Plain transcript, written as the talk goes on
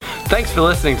Thanks for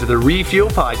listening to the Refuel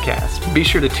Podcast. Be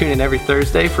sure to tune in every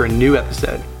Thursday for a new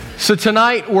episode. So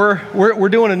tonight we're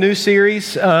doing a new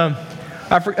series.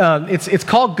 It's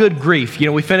called Good Grief. You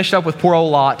know, we finished up with poor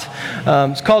old Lot.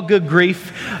 It's called Good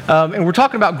Grief, and we're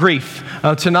talking about grief.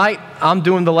 Tonight I'm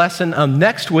doing the lesson.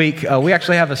 Next week we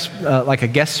actually have a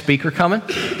guest speaker coming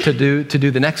to do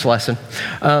the next lesson.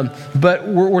 But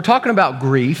we're talking about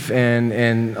grief,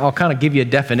 and I'll kind of give you a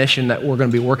definition that we're going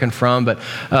to be working from. But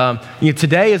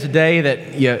today is a day that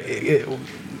it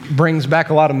brings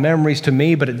back a lot of memories to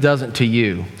me, but it doesn't to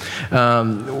you.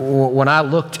 When I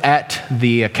looked at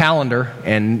the calendar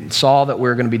and saw that we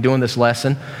were going to be doing this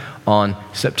lesson on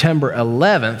September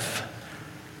 11th,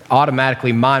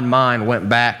 automatically my mind went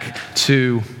back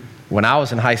to when I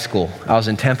was in high school. I was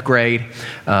in 10th grade.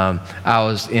 I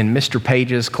was in Mr.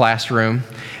 Page's classroom,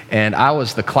 and I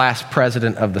was the class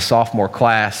president of the sophomore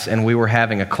class, and we were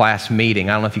having a class meeting.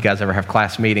 I don't know if you guys ever have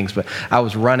class meetings, but I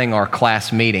was running our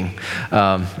class meeting,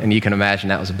 and you can imagine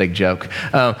that was a big joke.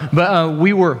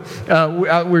 We were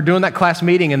doing that class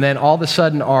meeting, and then all of a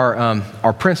sudden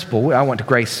our principal, I went to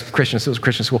Grace Christian, so it was a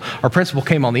Christian school, our principal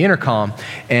came on the intercom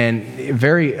and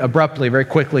very abruptly, very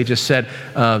quickly just said,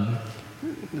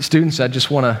 students, I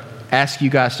just want to ask you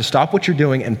guys to stop what you're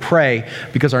doing and pray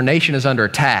because our nation is under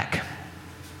attack.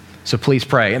 So please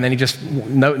pray. And then he just,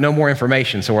 no more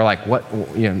information. So we're like, what?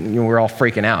 We're all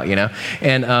freaking out,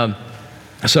 And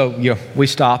so we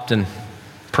stopped and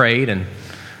prayed and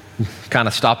kind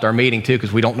of stopped our meeting too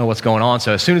because we don't know what's going on.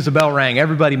 So as soon as the bell rang,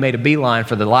 everybody made a beeline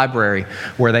for the library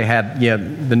where they had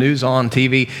the news on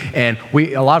TV. And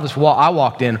I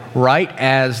walked in right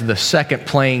as the second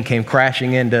plane came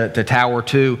crashing into Tower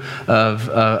 2 of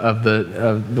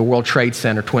the World Trade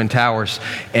Center, Twin Towers.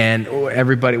 And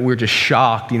everybody, we were just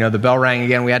shocked. The bell rang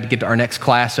again. We had to get to our next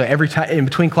class. So every time in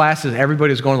between classes,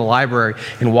 everybody was going to the library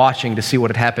and watching to see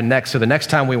what had happened next. So the next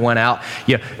time we went out,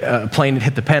 a plane had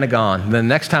hit the Pentagon. The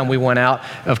next time we went out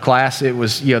of class, it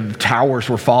was, the towers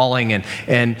were falling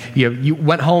and you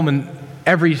went home and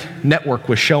every network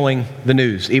was showing the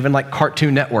news. Even like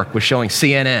Cartoon Network was showing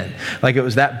CNN. Like it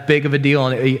was that big of a deal.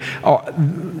 And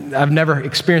I've never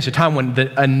experienced a time when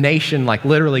a nation like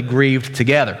literally grieved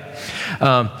together.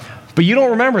 But you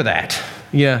don't remember that.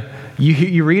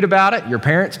 You read about it, your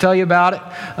parents tell you about it.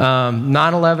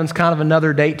 9/11's kind of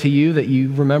another date to you that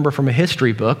you remember from a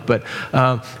history book, but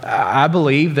I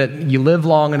believe that you live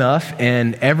long enough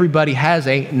and everybody has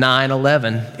a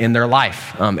 9/11 in their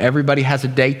life. Everybody has a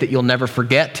date that you'll never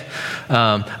forget,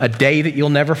 a day that you'll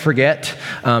never forget,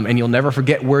 and you'll never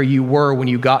forget where you were when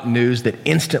you got news that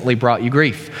instantly brought you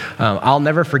grief. I'll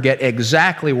never forget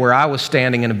exactly where I was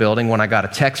standing in a building when I got a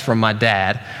text from my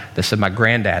dad that said my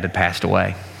granddad had passed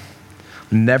away.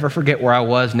 Never forget where I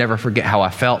was, never forget how I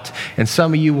felt. And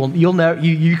some of you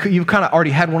you've kind of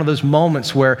already had one of those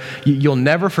moments where you'll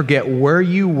never forget where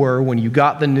you were when you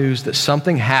got the news that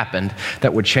something happened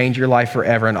that would change your life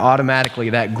forever, and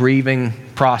automatically that grieving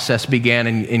process began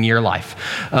in your life.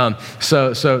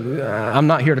 So I'm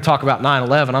not here to talk about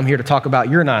 9/11. I'm here to talk about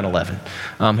your 9/11.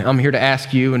 I'm here to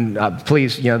ask you, and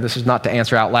please, this is not to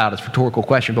answer out loud. It's a rhetorical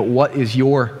question, but what is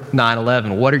your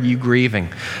 9/11? What are you grieving?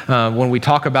 When we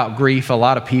talk about grief, a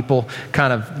lot of people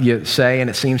kind of say, and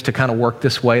it seems to kind of work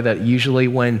this way, that usually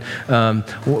when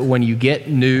you get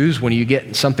news, when you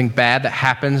get something bad that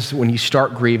happens, when you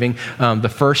start grieving, the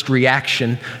first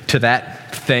reaction to that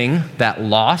thing, that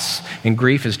loss, and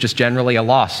grief is just generally a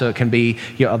loss. So it can be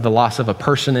the loss of a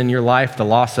person in your life, the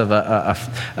loss of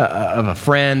a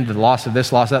friend, the loss of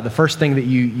this, loss of that. The first thing that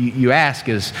you ask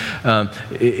is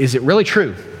it really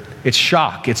true? It's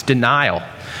shock. It's denial.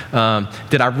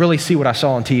 Did I really see what I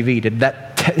saw on TV? Did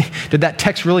that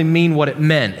text really mean what it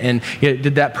meant? And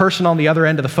did that person on the other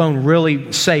end of the phone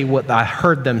really say what I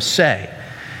heard them say?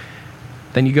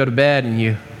 Then you go to bed and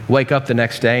you wake up the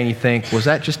next day and you think, was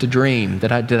that just a dream?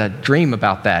 Did I dream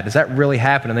about that? Does that really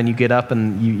happen? And then you get up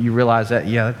and you realize that,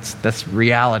 that's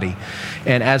reality.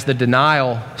 And as the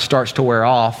denial starts to wear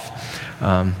off,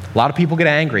 a lot of people get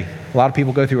angry. A lot of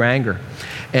people go through anger.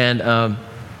 And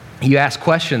you ask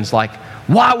questions like,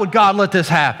 why would God let this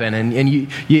happen? And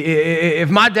if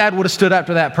my dad would have stood up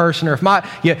to that person, or if my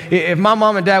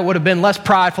mom and dad would have been less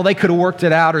prideful, they could have worked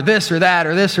it out, or this or that,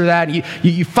 or this or that. And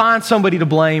you find somebody to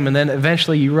blame, and then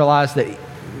eventually you realize that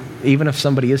even if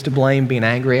somebody is to blame, being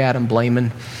angry at them,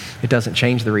 blaming, it doesn't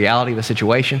change the reality of the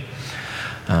situation.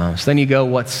 So then you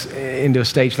go into a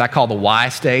stage that I call the why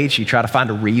stage. You try to find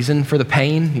a reason for the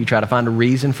pain. You try to find a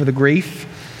reason for the grief.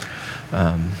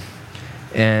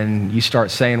 and you start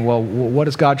saying, well, what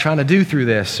is God trying to do through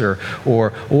this? Or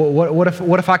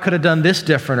what if I could have done this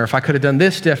different? Or if I could have done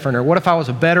this different? Or what if I was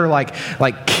a better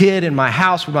like kid in my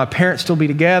house? Would my parents still be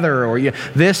together? Or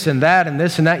this and that and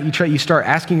this and that. You start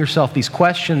asking yourself these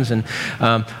questions, and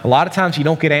a lot of times you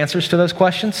don't get answers to those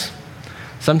questions.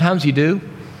 Sometimes you do,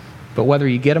 but whether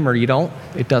you get them or you don't,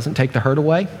 it doesn't take the hurt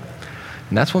away.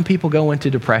 And that's when people go into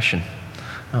depression.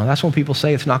 That's when people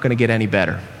say it's not going to get any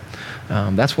better.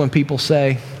 That's when people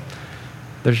say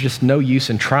there's just no use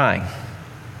in trying.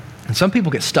 And some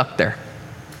people get stuck there.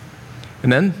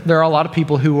 And then there are a lot of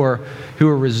people who are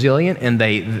resilient, and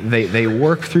they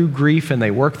work through grief and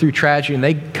they work through tragedy, and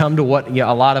they come to what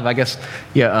a lot of,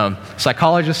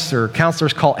 psychologists or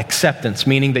counselors call acceptance,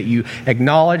 meaning that you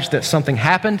acknowledge that something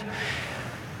happened,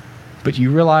 but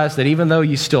you realize that even though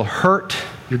you still hurt,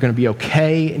 you're going to be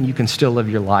okay, and you can still live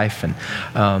your life. And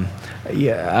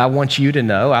I want you to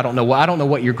know, I don't know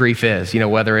what your grief is,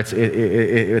 whether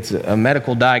it's a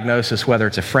medical diagnosis, whether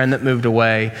it's a friend that moved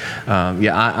away.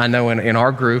 I know in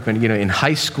our group and, in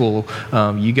high school,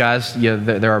 you guys,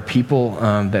 there are people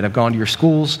that have gone to your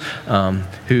schools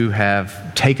who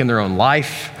have taken their own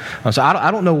life. So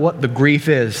I don't know what the grief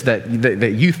is that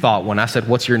you thought when I said,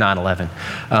 what's your 9/11?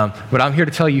 But I'm here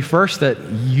to tell you first that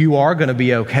you are going to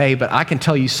be okay, but I can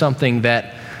tell you something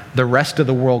that the rest of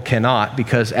the world cannot,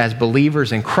 because as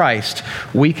believers in Christ,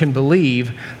 we can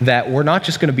believe that we're not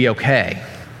just going to be okay.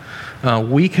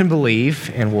 We can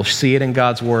believe, and we'll see it in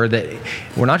God's word, that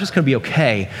we're not just going to be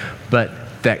okay, but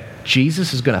that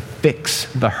Jesus is going to fix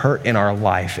the hurt in our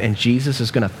life, and Jesus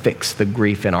is going to fix the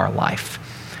grief in our life.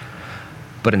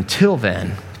 But until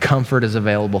then, comfort is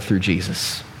available through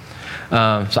Jesus.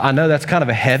 So I know that's kind of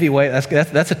a heavy way.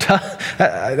 That's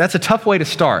a tough way to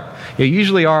start.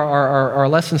 Usually our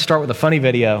lessons start with a funny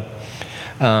video,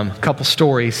 a couple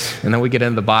stories, and then we get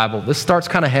into the Bible. This starts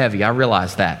kind of heavy. I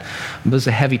realize that. This is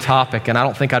a heavy topic, and I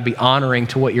don't think I'd be honoring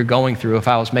to what you're going through if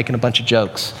I was making a bunch of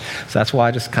jokes. So that's why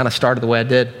I just kind of started the way I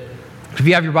did. If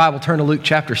you have your Bible, turn to Luke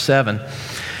chapter 7,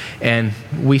 and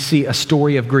we see a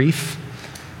story of grief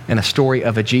and a story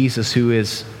of a Jesus who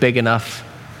is big enough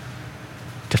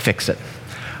to fix it.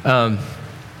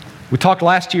 We talked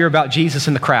last year about Jesus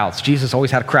in the crowds. Jesus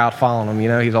always had a crowd following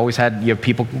him. He's always had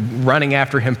people running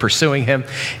after him, pursuing him.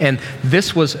 And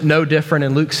this was no different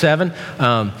in Luke 7.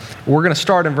 We're going to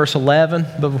start in verse 11,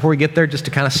 but before we get there, just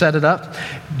to kind of set it up,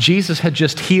 Jesus had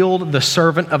just healed the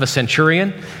servant of a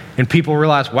centurion, and people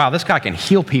realized, wow, this guy can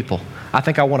heal people. I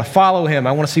think I want to follow him.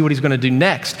 I want to see what he's going to do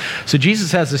next. So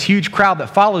Jesus has this huge crowd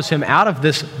that follows him out of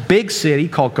this big city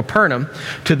called Capernaum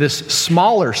to this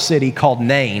smaller city called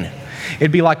Nain.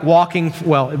 It'd be like walking,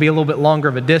 it'd be a little bit longer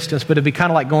of a distance, but it'd be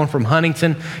kind of like going from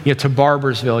Huntington, to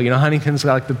Barbersville. Huntington's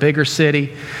like the bigger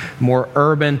city, more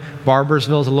urban.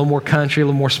 Barbersville's a little more country, a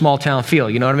little more small town feel.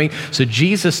 You know what I mean? So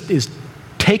Jesus is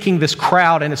taking this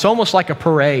crowd, and it's almost like a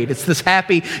parade. It's this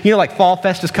happy, like Fall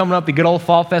Fest is coming up, the good old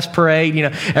Fall Fest parade.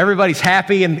 Everybody's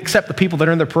happy, and except the people that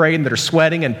are in the parade and that are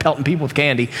sweating and pelting people with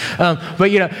candy.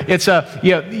 It's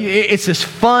this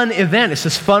fun event. It's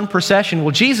this fun procession. Well,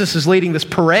 Jesus is leading this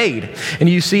parade, and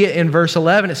you see it in verse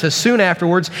 11. It says, soon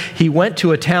afterwards, he went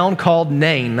to a town called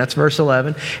Nain. That's verse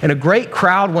 11, and a great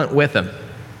crowd went with him.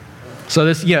 So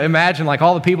this, imagine like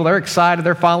all the people, they're excited,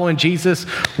 they're following Jesus,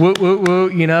 woo, woo, woo,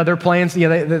 they're playing,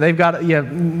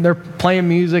 they're playing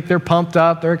music, they're pumped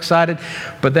up, they're excited.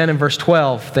 But then in verse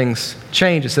 12, things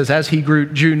change. It says, as he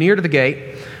drew near to the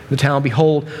gate, the town,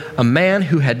 behold, a man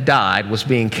who had died was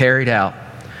being carried out,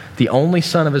 the only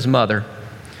son of his mother,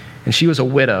 and she was a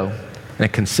widow, and a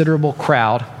considerable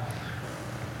crowd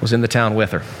was in the town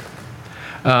with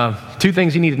her. Two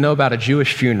things you need to know about a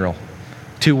Jewish funeral.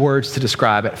 2 words to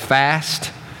describe it: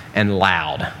 fast and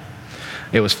loud.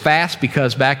 It was fast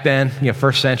because back then,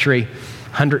 first century,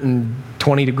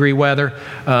 120-degree weather.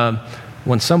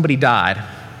 When somebody died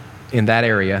in that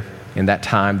area, in that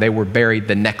time, they were buried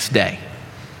the next day.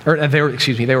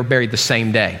 They were buried the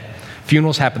same day.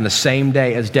 Funerals happen the same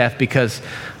day as death because,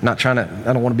 I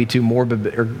don't want to be too morbid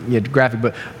or graphic,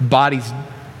 but bodies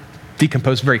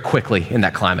decompose very quickly in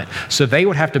that climate. So they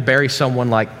would have to bury someone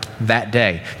like that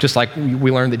day, just like we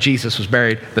learned that Jesus was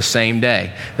buried the same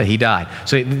day that he died.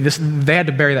 So they had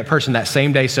to bury that person that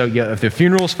same day. So if the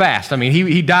funeral was fast,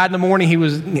 he died in the morning, he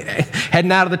was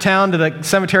heading out of the town to the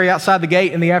cemetery outside the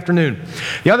gate in the afternoon.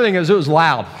 The other thing is it was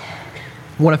loud.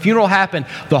 When a funeral happened,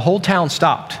 the whole town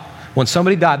stopped. When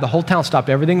somebody died, the whole town stopped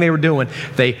everything they were doing.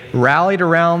 They rallied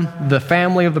around the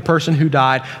family of the person who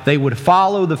died. They would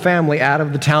follow the family out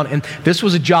of the town. And this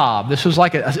was a job. This was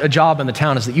like a job in the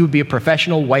town, is that you would be a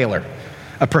professional wailer,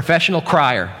 a professional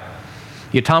crier.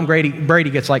 Tom Brady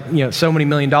gets like, so many $1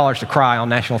 million to cry on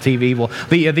national TV. Well,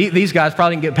 these guys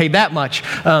probably didn't get paid that much.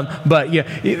 But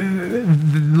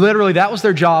literally that was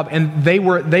their job. And they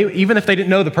even if they didn't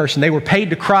know the person, they were paid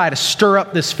to cry, to stir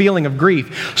up this feeling of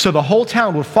grief. So the whole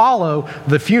town would follow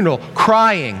the funeral,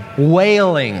 crying,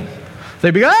 wailing.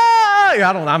 They'd be,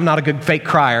 I'm not a good fake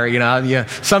crier,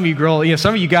 Some of you girls,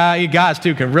 some of you guys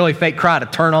too can really fake cry to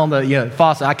turn on the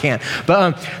faucet. I can't.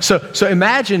 But so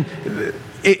imagine.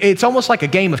 It's almost like a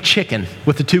game of chicken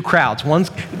with the two crowds. One's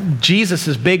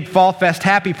Jesus' big Fall Fest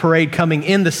happy parade coming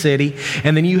in the city,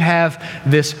 and then you have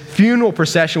this funeral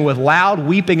procession with loud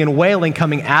weeping and wailing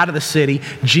coming out of the city.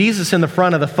 Jesus in the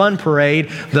front of the fun parade,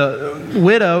 the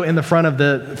widow in the front of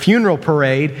the funeral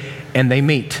parade, and they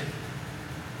meet.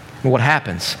 And what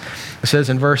happens? It says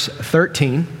in verse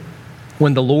 13,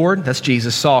 when the Lord, that's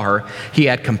Jesus, saw her, he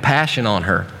had compassion on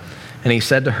her, and he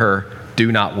said to her,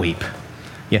 do not weep.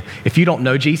 Yeah, if you don't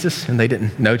know Jesus and they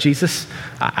didn't know Jesus,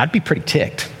 I'd be pretty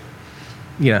ticked.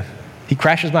 He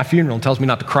crashes my funeral and tells me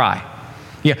not to cry.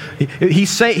 Yeah, he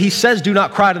says do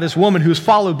not cry to this woman who's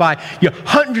followed by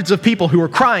hundreds of people who are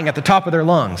crying at the top of their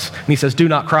lungs. And he says do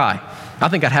not cry. I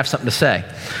think I'd have something to say,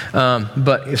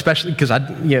 but especially because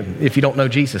if you don't know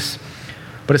Jesus.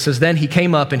 But it says, then he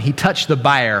came up and he touched the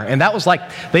bier. And that was like,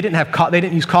 they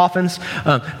didn't use coffins.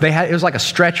 It was like a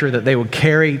stretcher that they would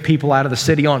carry people out of the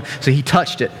city on. So he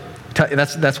touched it.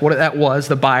 That's what that was,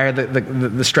 the bier,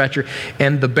 the stretcher.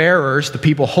 And the bearers, the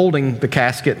people holding the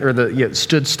casket,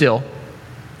 stood still.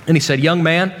 And he said, young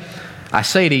man, I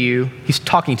say to you, he's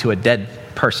talking to a dead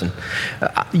person.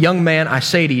 Young man, I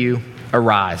say to you,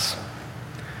 arise.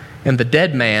 And the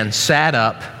dead man sat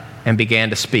up and began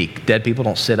to speak. Dead people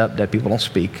don't sit up. Dead people don't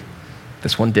speak.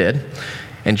 This one did.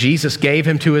 And Jesus gave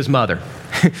him to his mother.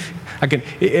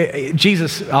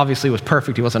 Jesus obviously was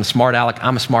perfect. He wasn't a smart aleck.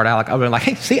 I'm a smart aleck. I would have been like,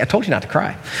 hey, see, I told you not to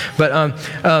cry. But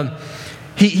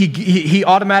he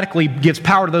automatically gives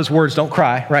power to those words, don't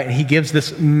cry, right? And he gives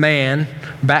this man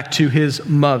back to his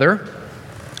mother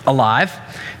alive.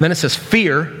 And then it says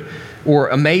fear, or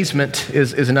amazement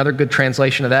is another good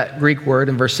translation of that Greek word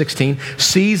in verse 16,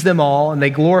 seized them all, and they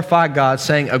glorified God,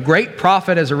 saying, a great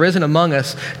prophet has arisen among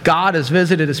us. God has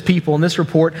visited his people. And this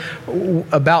report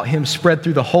about him spread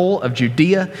through the whole of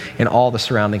Judea and all the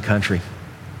surrounding country.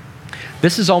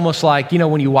 This is almost like,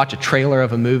 when you watch a trailer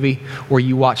of a movie or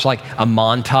you watch like a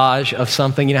montage of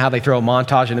something. You know how they throw a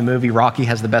montage in a movie? Rocky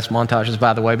has the best montages,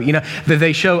 by the way. But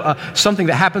they show something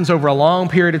that happens over a long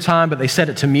period of time, but they set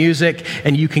it to music,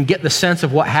 and you can get the sense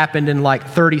of what happened in like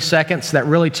 30 seconds that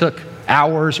really took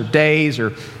hours or days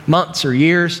or months or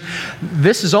years.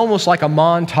 This is almost like a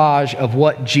montage of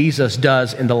what Jesus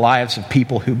does in the lives of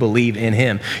people who believe in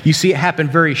him. You see it happen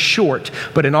very short,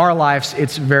 but in our lives,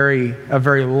 it's a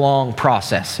very long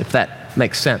process, if that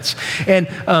makes sense. And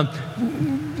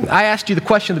I asked you the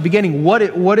question at the beginning, what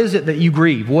is it that you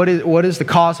grieve? What is the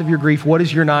cause of your grief? What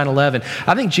is your 9/11?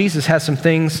 I think Jesus has some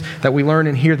things that we learn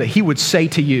in here that he would say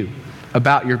to you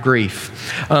about your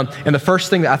grief. And the first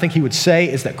thing that I think he would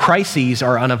say is that crises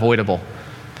are unavoidable.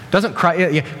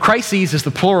 Crises is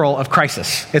the plural of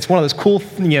crisis. It's one of those cool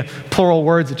plural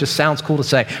words that just sounds cool to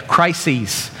say.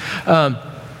 Crises.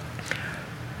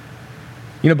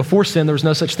 Before sin, there was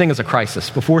no such thing as a crisis.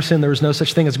 Before sin, there was no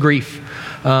such thing as grief.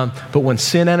 But when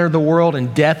sin entered the world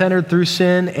and death entered through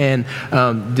sin and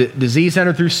disease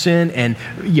entered through sin and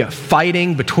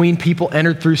fighting between people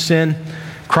entered through sin,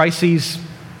 crises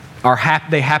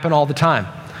they happen all the time.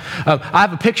 I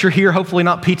have a picture here, hopefully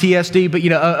not PTSD, but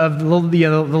of the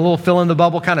little fill in the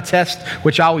bubble kind of test,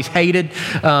 which I always hated.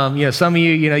 Some of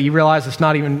you realize it's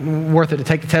not even worth it to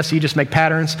take the test, so you just make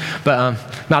patterns, but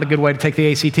not a good way to take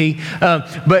the ACT.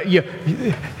 But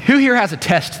who here has a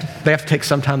test they have to take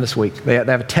sometime this week? They have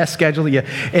a test scheduled.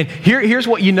 And here's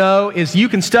what is you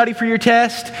can study for your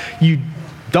test. You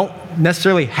don't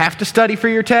necessarily have to study for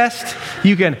your test.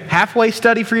 You can halfway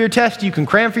study for your test. You can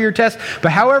cram for your test.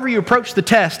 But however you approach the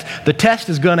test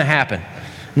is going to happen.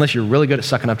 Unless you're really good at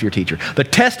sucking up to your teacher. The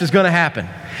test is going to happen.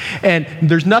 And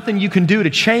there's nothing you can do to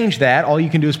change that. All you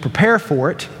can do is prepare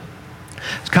for it.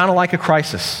 It's kind of like a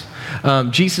crisis.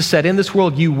 Jesus said, in this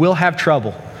world you will have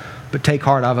trouble, but take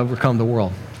heart, I've overcome the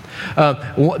world.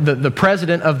 The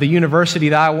president of the university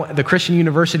the Christian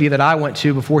university that I went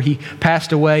to before he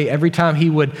passed away, every time he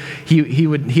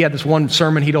had this one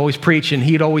sermon he'd always preach, and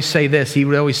he'd always say this. He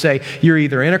would always say, you're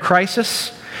either in a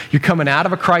crisis You're coming out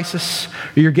of a crisis,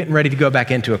 or you're getting ready to go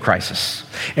back into a crisis.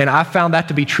 And I found that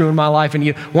to be true in my life. And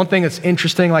one thing that's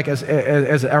interesting, like as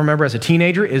I remember as a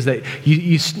teenager, is that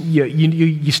you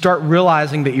start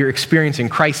realizing that you're experiencing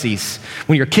crises.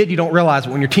 When you're a kid, you don't realize it.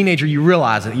 When you're a teenager, you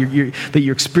realize it, that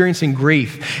you're experiencing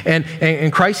grief.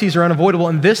 And crises are unavoidable.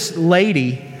 And this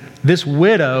lady, this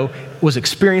widow, was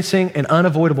experiencing an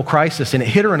unavoidable crisis, and it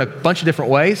hit her in a bunch of different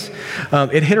ways.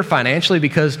 It hit her financially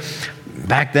because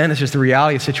back then, it's just the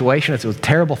reality of the situation. It was a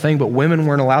terrible thing, but women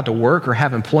weren't allowed to work or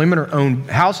have employment or own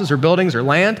houses or buildings or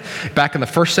land back in the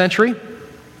first century.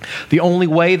 The only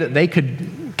way that they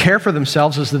could care for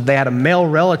themselves is that they had a male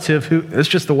relative who, it's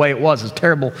just the way it was. It's a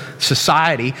terrible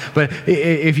society, but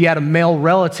if you had a male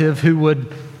relative who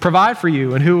would provide for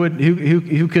you and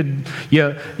who could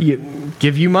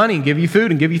give you money and give you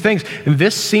food and give you things. And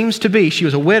this seems to be, she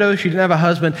was a widow, she didn't have a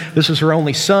husband, this was her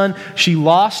only son. She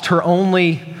lost her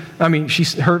only,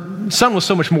 her son was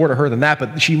so much more to her than that,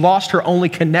 but she lost her only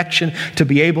connection to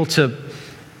be able to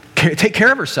take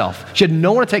care of herself. She had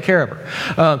no one to take care of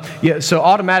her. So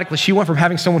automatically she went from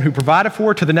having someone who provided for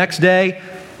her to the next day,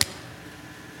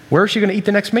 where is she going to eat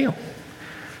the next meal?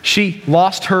 She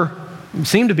lost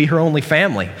seemed to be her only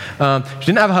family. She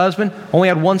didn't have a husband, only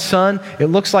had one son. It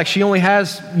looks like she only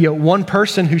has one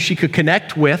person who she could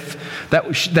connect with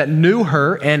that knew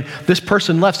her, and this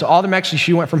person left. So automatically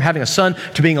she went from having a son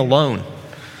to being alone.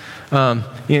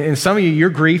 And some of you, your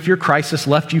grief, your crisis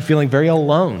left you feeling very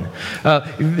alone.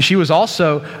 She was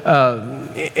also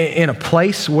in a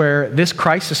place where this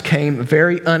crisis came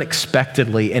very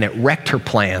unexpectedly, and it wrecked her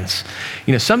plans.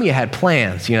 Some of you had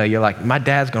plans. You're like, my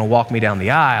dad's going to walk me down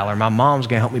the aisle, or my mom's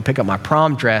going to help me pick up my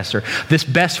prom dress, or this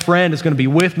best friend is going to be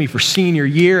with me for senior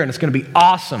year, and it's going to be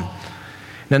awesome.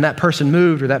 Then that person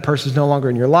moved, or that person's no longer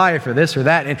in your life, or this or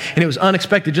that. And it was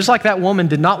unexpected. Just like that woman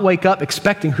did not wake up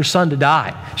expecting her son to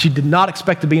die. She did not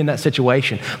expect to be in that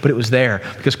situation, but it was there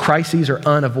because crises are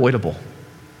unavoidable.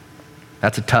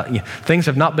 That's a tough, things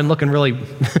have not been looking really,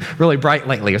 really bright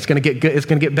lately. It's going to get good. It's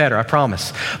going to get better, I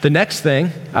promise. The next thing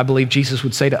I believe Jesus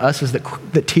would say to us is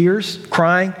that tears,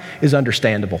 crying is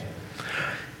understandable.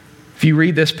 If you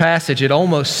read this passage, it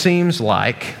almost seems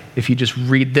like, if you just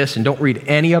read this and don't read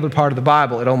any other part of the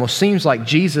Bible, it almost seems like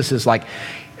Jesus is like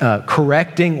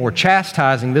correcting or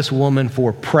chastising this woman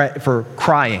for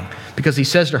crying, because he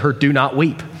says to her, do not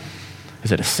weep.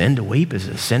 Is it a sin to weep? Is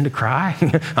it a sin to cry?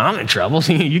 I'm in trouble.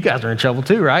 You guys are in trouble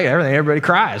too, right? Everybody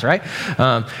cries, right?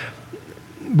 But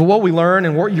what we learn,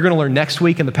 and what you're going to learn next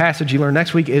week in the passage you learn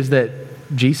next week, is that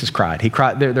Jesus cried. He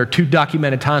cried. There are 2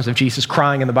 documented times of Jesus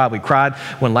crying in the Bible. He cried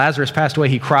when Lazarus passed away.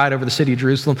 He cried over the city of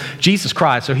Jerusalem. Jesus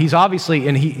cried. So he's obviously,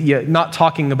 not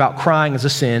talking about crying as a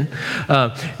sin.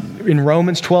 In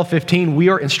Romans 12:15, we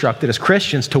are instructed as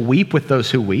Christians to weep with those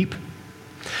who weep.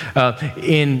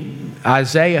 In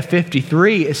Isaiah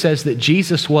 53, it says that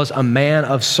Jesus was a man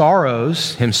of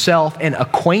sorrows himself and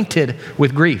acquainted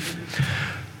with grief.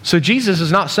 So Jesus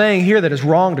is not saying here that it's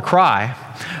wrong to cry.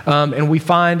 And we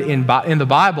find in the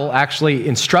Bible actually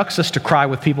instructs us to cry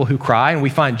with people who cry, and we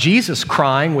find Jesus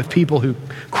crying with people who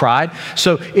cried.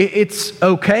 So it's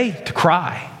okay to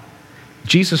cry.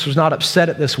 Jesus was not upset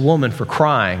at this woman for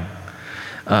crying.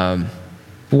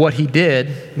 What he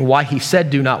did, why he said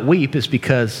do not weep, is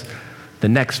because the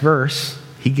next verse,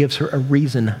 he gives her a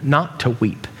reason not to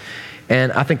weep.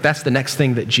 And I think that's the next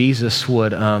thing that Jesus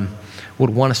would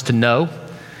want us to know,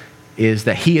 is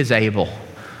that he is able.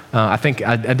 I think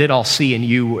I did all see and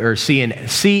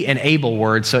able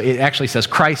words, so it actually says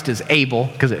Christ is able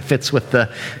because it fits with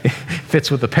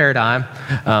the paradigm.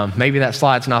 Maybe that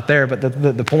slide's not there, but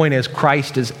the point is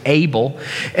Christ is able.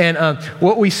 And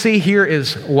what we see here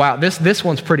is, wow, this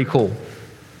one's pretty cool.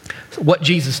 What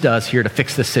Jesus does here to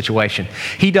fix this situation.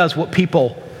 He does what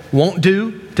people won't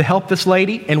do to help this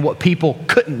lady and what people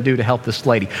couldn't do to help this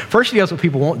lady. First, he does what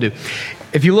people won't do.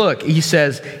 If you look, he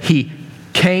says he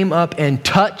came up and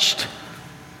touched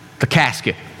the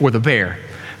casket or the bear.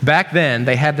 Back then,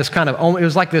 they had this kind of, it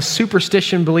was like this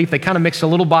superstition belief. They kind of mixed a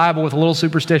little Bible with a little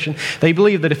superstition. They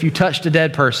believed that if you touched a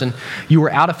dead person, you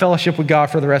were out of fellowship with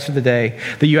God for the rest of the day,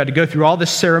 that you had to go through all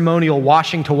this ceremonial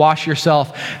washing to wash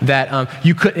yourself, that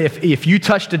you could, if you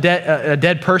touched a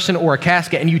dead person or a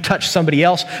casket and you touched somebody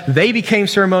else, they became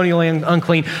ceremonially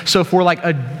unclean. So for like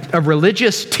a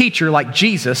religious teacher like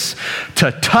Jesus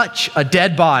to touch a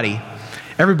dead body,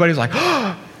 everybody's like,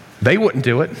 oh, they wouldn't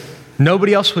do it.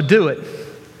 Nobody else would do it.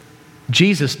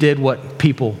 Jesus did what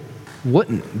people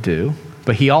wouldn't do.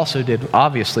 But he also did,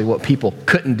 obviously, what people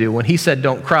couldn't do. When he said,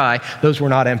 don't cry, those were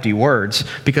not empty words,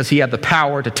 because he had the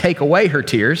power to take away her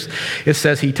tears. It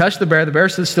says, he touched the bear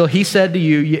stood still. He said,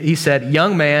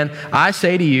 young man, I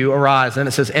say to you, arise. And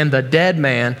it says, and the dead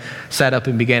man sat up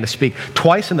and began to speak.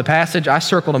 Twice in the passage, I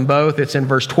circled them both. It's in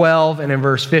verse 12 and in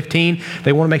verse 15.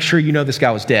 They want to make sure you know this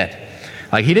guy was dead.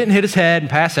 Like, he didn't hit his head and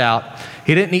pass out.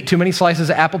 He didn't eat too many slices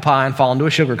of apple pie and fall into a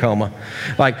sugar coma.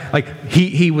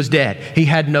 He was dead. He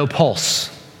had no pulse.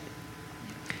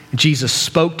 Jesus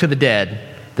spoke to the dead.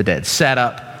 The dead sat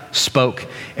up, spoke,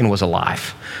 and was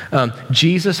alive.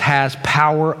 Jesus has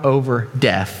power over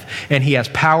death, and he has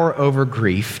power over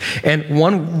grief. And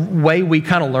one way we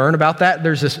kind of learn about that,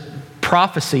 there's this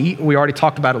prophecy. We already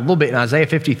talked about it a little bit in Isaiah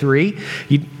 53.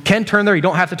 You can turn there. You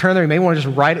don't have to turn there. You may want to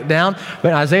just write it down. But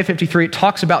in Isaiah 53, it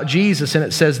talks about Jesus, and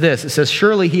it says this. It says,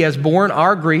 surely he has borne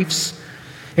our griefs,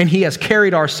 and he has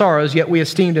carried our sorrows, yet we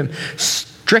esteemed him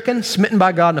stricken, smitten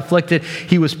by God, and afflicted.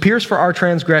 He was pierced for our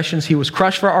transgressions. He was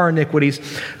crushed for our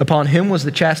iniquities. Upon him was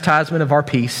the chastisement of our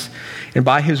peace, and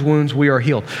by his wounds we are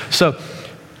healed. So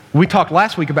we talked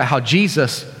last week about how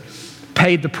Jesus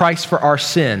paid the price for our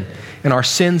sin, and our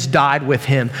sins died with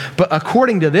him. But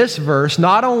according to this verse,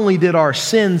 not only did our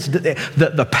sins,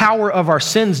 the power of our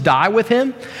sins die with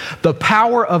him, the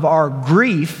power of our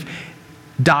grief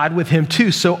died with him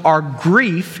too. So our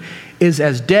grief is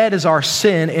as dead as our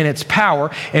sin in its power.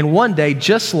 And one day,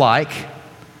 just like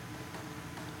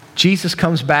Jesus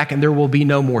comes back and there will be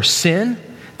no more sin,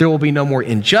 there will be no more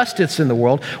injustice in the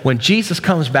world. When Jesus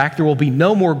comes back, there will be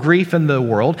no more grief in the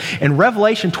world. And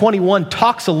Revelation 21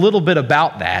 talks a little bit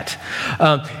about that.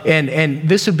 And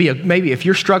this would be, maybe if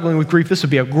you're struggling with grief, this would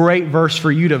be a great verse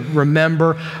for you to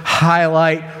remember,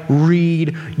 highlight,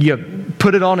 read,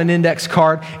 put it on an index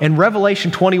card. And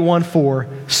Revelation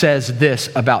 21:4 says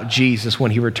this about Jesus when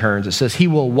he returns. It says, he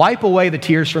will wipe away the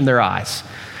tears from their eyes.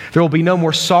 There will be no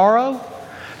more sorrow.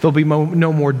 There'll be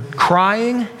no more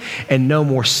crying, and no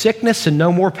more sickness, and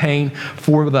no more pain,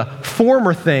 for the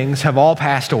former things have all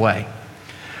passed away.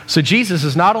 So Jesus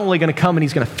is not only going to come and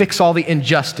he's going to fix all the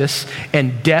injustice,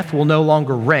 and death will no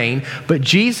longer reign, but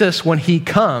Jesus, when he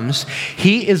comes,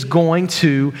 he is going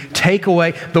to take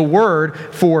away. The word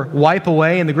for wipe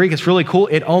away in the Greek, it's really cool.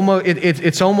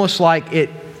 It's almost like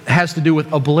it has to do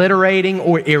with obliterating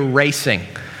or erasing.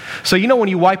 So you know when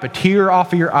you wipe a tear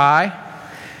off of your eye,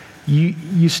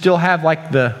 you still have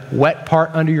like the wet part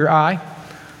under your eye.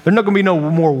 There's not going to be no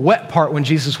more wet part when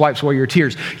Jesus wipes away your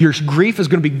tears. Your grief is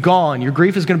going to be gone. Your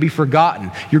grief is going to be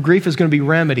forgotten. Your grief is going to be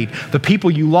remedied. The people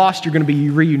you lost, you're going to be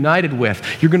reunited with.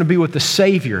 You're going to be with the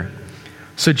Savior.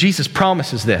 So Jesus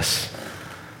promises this.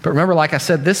 But remember, like I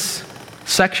said, this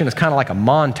section is kind of like a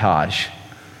montage,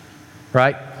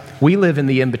 right? We live in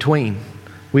the in-between.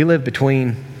 We live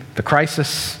between the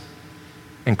crisis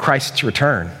and Christ's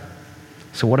return.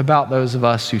 So what about those of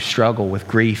us who struggle with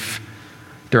grief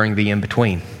during the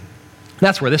in-between?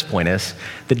 That's where this point is,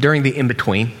 that during the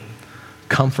in-between,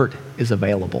 comfort is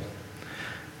available.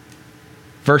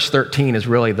 Verse 13 is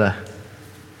really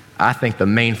I think the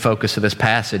main focus of this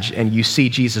passage, and you see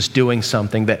Jesus doing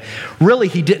something that really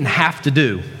he didn't have to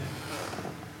do.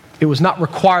 It was not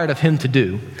required of him to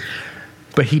do,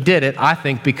 but he did it, I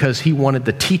think, because he wanted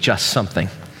to teach us something.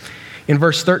 In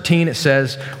verse 13, it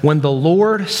says, when the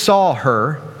Lord saw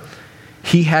her,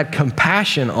 he had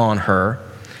compassion on her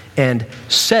and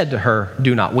said to her,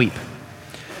 do not weep.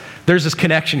 There's this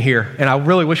connection here, and I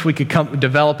really wish we could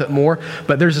develop it more,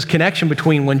 but there's this connection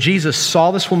between when Jesus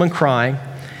saw this woman crying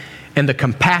and the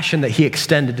compassion that he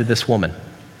extended to this woman.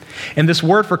 And this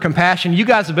word for compassion, you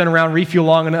guys have been around Refuel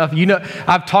long enough. You know,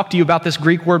 I've talked to you about this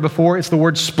Greek word before. It's the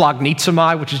word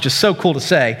splagnizomai, which is just so cool to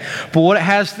say. But what it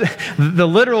has, the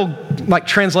literal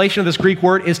translation of this Greek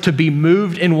word is to be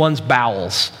moved in one's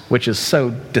bowels, which is so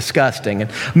disgusting.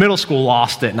 And middle school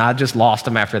lost it, and I just lost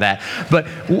them after that. But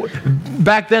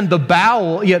back then, the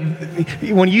bowel,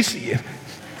 when you see,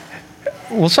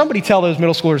 will somebody tell those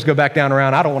middle schoolers to go back down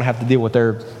around? I don't want to have to deal with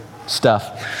their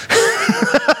stuff.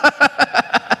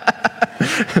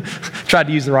 Tried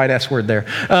to use the right S word there.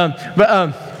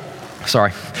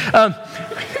 Sorry.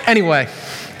 Anyway.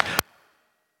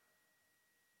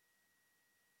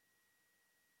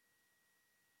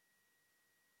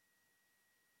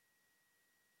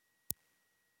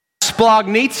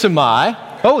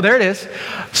 Splagnizomai. Oh, there it is.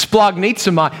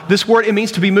 Splagnizomai. This word, it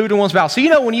means to be moved in one's bowels. So you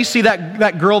know when you see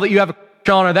that girl that you have a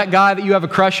crush on, or that guy that you have a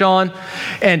crush on,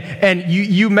 and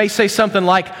you may say something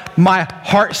like, my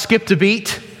heart skipped a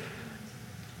beat.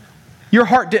 Your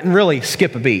heart didn't really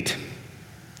skip a beat.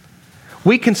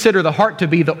 We consider the heart to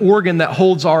be the organ that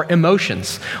holds our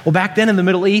emotions. Well, back then in the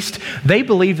Middle East, they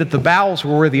believed that the bowels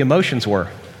were where the emotions were.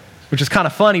 which is kind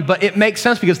of funny, but it makes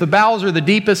sense because the bowels are the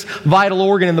deepest vital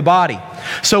organ in the body.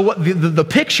 So what the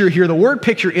picture here, the word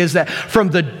picture, is that from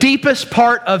the deepest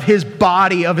part of his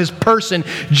body, of his person,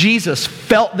 Jesus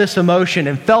felt this emotion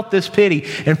and felt this pity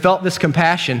and felt this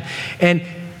compassion. And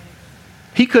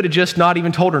he could have just not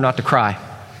even told her not to cry.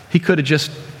 He could have just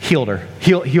healed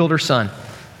her son,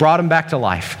 brought him back to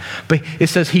life. But it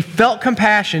says he felt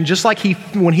compassion, just like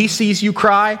when he sees you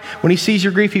cry, when he sees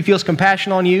your grief, he feels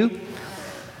compassion on you.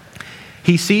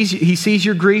 He sees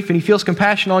your grief and he feels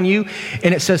compassion on you,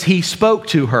 and it says he spoke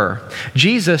to her.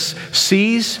 Jesus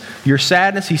sees your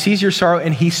sadness, he sees your sorrow,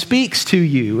 and he speaks to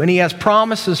you, and he has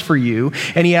promises for you,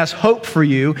 and he has hope for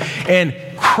you. And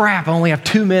crap, I only have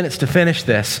 2 minutes to finish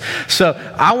this. So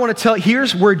I want to tell you,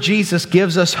 here's where Jesus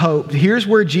gives us hope. Here's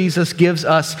where Jesus gives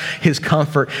us his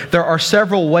comfort. There are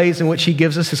several ways in which he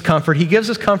gives us his comfort. He gives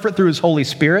us comfort through his Holy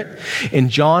Spirit. In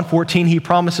John 14, he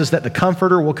promises that the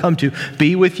Comforter will come to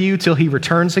be with you till he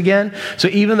returns again. So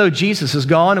even though Jesus is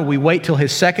gone and we wait till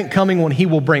his second coming when he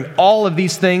will bring all of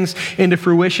these things into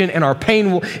fruition and our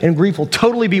pain and grief will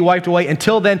totally be wiped away,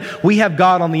 until then we have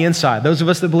God on the inside. Those of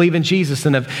us that believe in Jesus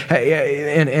and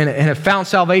have found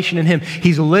salvation in him,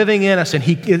 he's living in us, and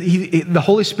the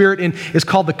Holy Spirit is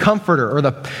called the Comforter, or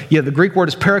the Greek word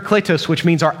is parakletos, which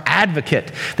means our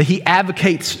advocate, that he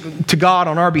advocates to God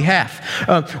on our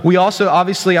behalf. We also,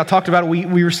 obviously, I talked about it,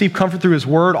 we receive comfort through his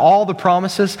word. All the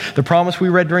promises, the promise we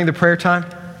read during the prayer time,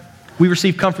 we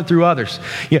receive comfort through others.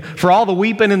 For all the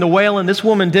weeping and the wailing, this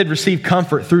woman did receive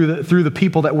comfort through the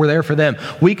people that were there for them.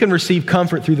 We can receive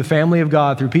comfort through the family of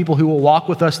God, through people who will walk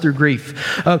with us through grief.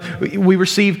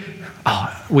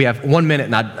 We have 1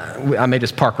 minute, and I may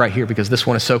just park right here because this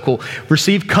one is so cool.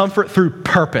 Receive comfort through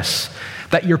purpose,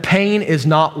 that your pain is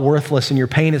not worthless and your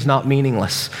pain is not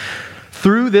meaningless.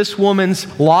 Through this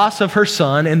woman's loss of her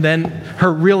son and then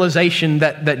her realization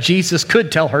that Jesus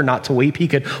could tell her not to weep, he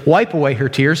could wipe away her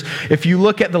tears. If you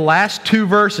look at the last 2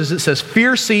 verses, it says,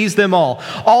 fear seized them all.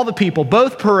 All the people,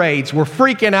 both parades, were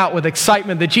freaking out with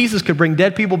excitement that Jesus could bring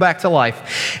dead people back to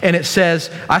life. And it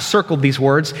says, I circled these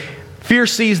words, fear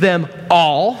seized them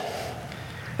all.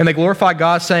 And they glorified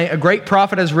God, saying, a great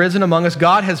prophet has risen among us.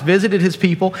 God has visited his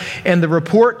people, and the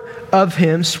report of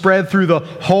him spread through the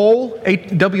whole,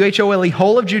 W-H-O-L-E,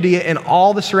 whole of Judea and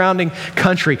all the surrounding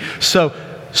country. So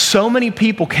many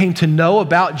people came to know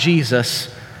about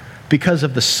Jesus because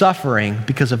of the suffering,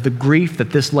 because of the grief that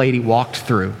this lady walked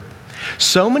through.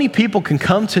 So many people can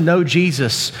come to know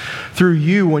Jesus through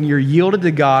you when you're yielded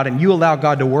to God and you allow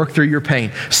God to work through your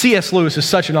pain. C.S. Lewis is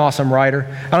such an awesome writer.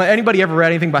 I don't know, anybody ever read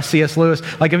anything by C.S. Lewis?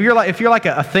 Like if you're like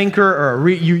a thinker or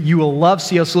you will love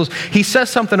C.S. Lewis. He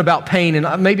says something about pain,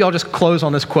 and maybe I'll just close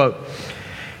on this quote.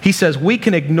 He says, we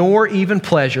can ignore even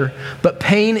pleasure, but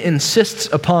pain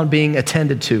insists upon being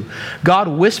attended to. God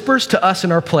whispers to us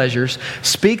in our pleasures,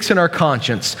 speaks in our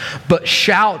conscience, but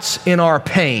shouts in our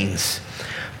pains.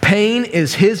 Pain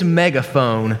is his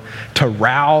megaphone to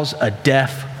rouse a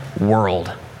deaf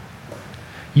world.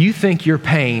 You think your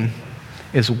pain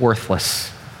is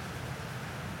worthless.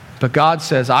 But God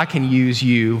says, I can use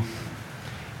you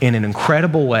in an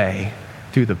incredible way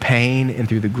through the pain and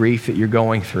through the grief that you're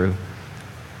going through.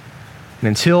 And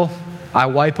until I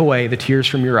wipe away the tears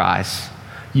from your eyes,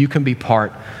 you can be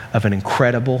part of an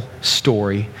incredible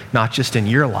story, not just in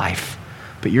your life,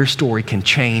 but your story can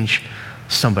change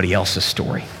somebody else's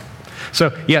story. So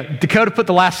Dakota put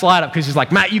the last slide up because he's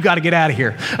like, Matt, you got to get out of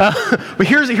here. But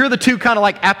here are the 2 kind of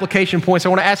like application points. I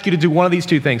want to ask you to do one of these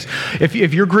 2 things.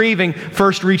 If you're grieving,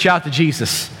 first reach out to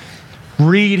Jesus.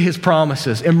 Read his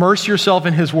promises. Immerse yourself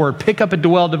in his word. Pick up a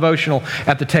Dwell devotional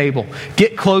at the table.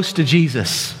 Get close to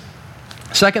Jesus.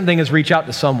 Second thing is reach out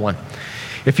to someone.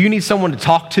 If you need someone to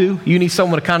talk to, you need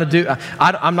someone to kind of do,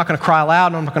 I'm not going to cry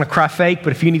loud, I'm not going to cry fake, but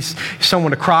if you need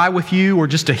someone to cry with you or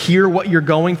just to hear what you're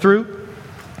going through,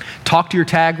 talk to your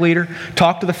tag leader.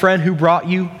 Talk to the friend who brought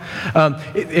you.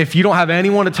 If you don't have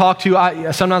anyone to talk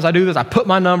to, sometimes I do this. I put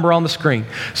my number on the screen.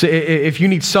 So if you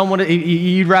need someone,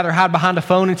 you'd rather hide behind a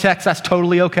phone and text, that's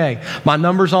totally okay. My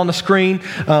number's on the screen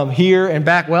here and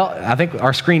back. Well, I think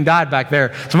our screen died back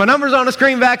there. So my number's on the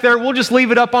screen back there. We'll just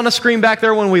leave it up on the screen back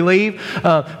there when we leave.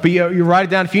 But you write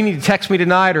it down. If you need to text me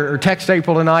tonight or text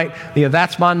April tonight,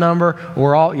 that's my number.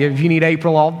 If you need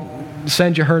April, I'll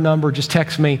send you her number. Just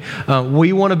text me.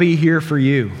 We want to be here for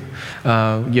you.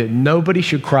 Nobody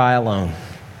should cry alone.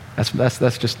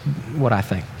 That's just what I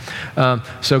think.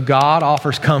 So God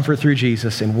offers comfort through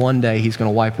Jesus, and one day he's going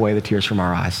to wipe away the tears from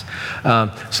our eyes.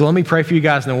 So let me pray for you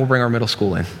guys, and then we'll bring our middle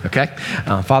school in, okay?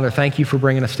 Father, thank you for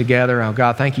bringing us together.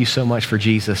 God, thank you so much for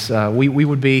Jesus. We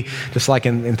would be, just like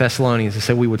in Thessalonians, it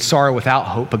said we would sorrow without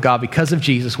hope, but God, because of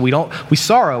Jesus, we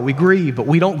sorrow, we grieve, but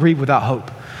we don't grieve without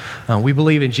hope. We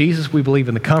believe in Jesus. We believe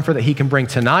in the comfort that he can bring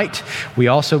tonight. We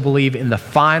also believe in the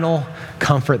final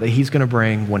comfort that he's going to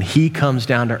bring when he comes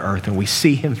down to earth and we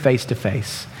see him face to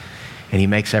face and he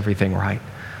makes everything right.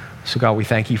 So God, we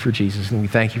thank you for Jesus, and we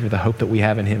thank you for the hope that we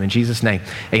have in him. In Jesus' name,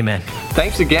 amen.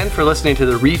 Thanks again for listening to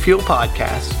the Refuel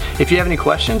Podcast. If you have any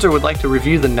questions or would like to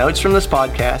review the notes from this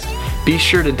podcast, be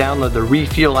sure to download the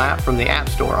Refuel app from the App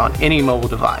Store on any mobile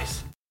device.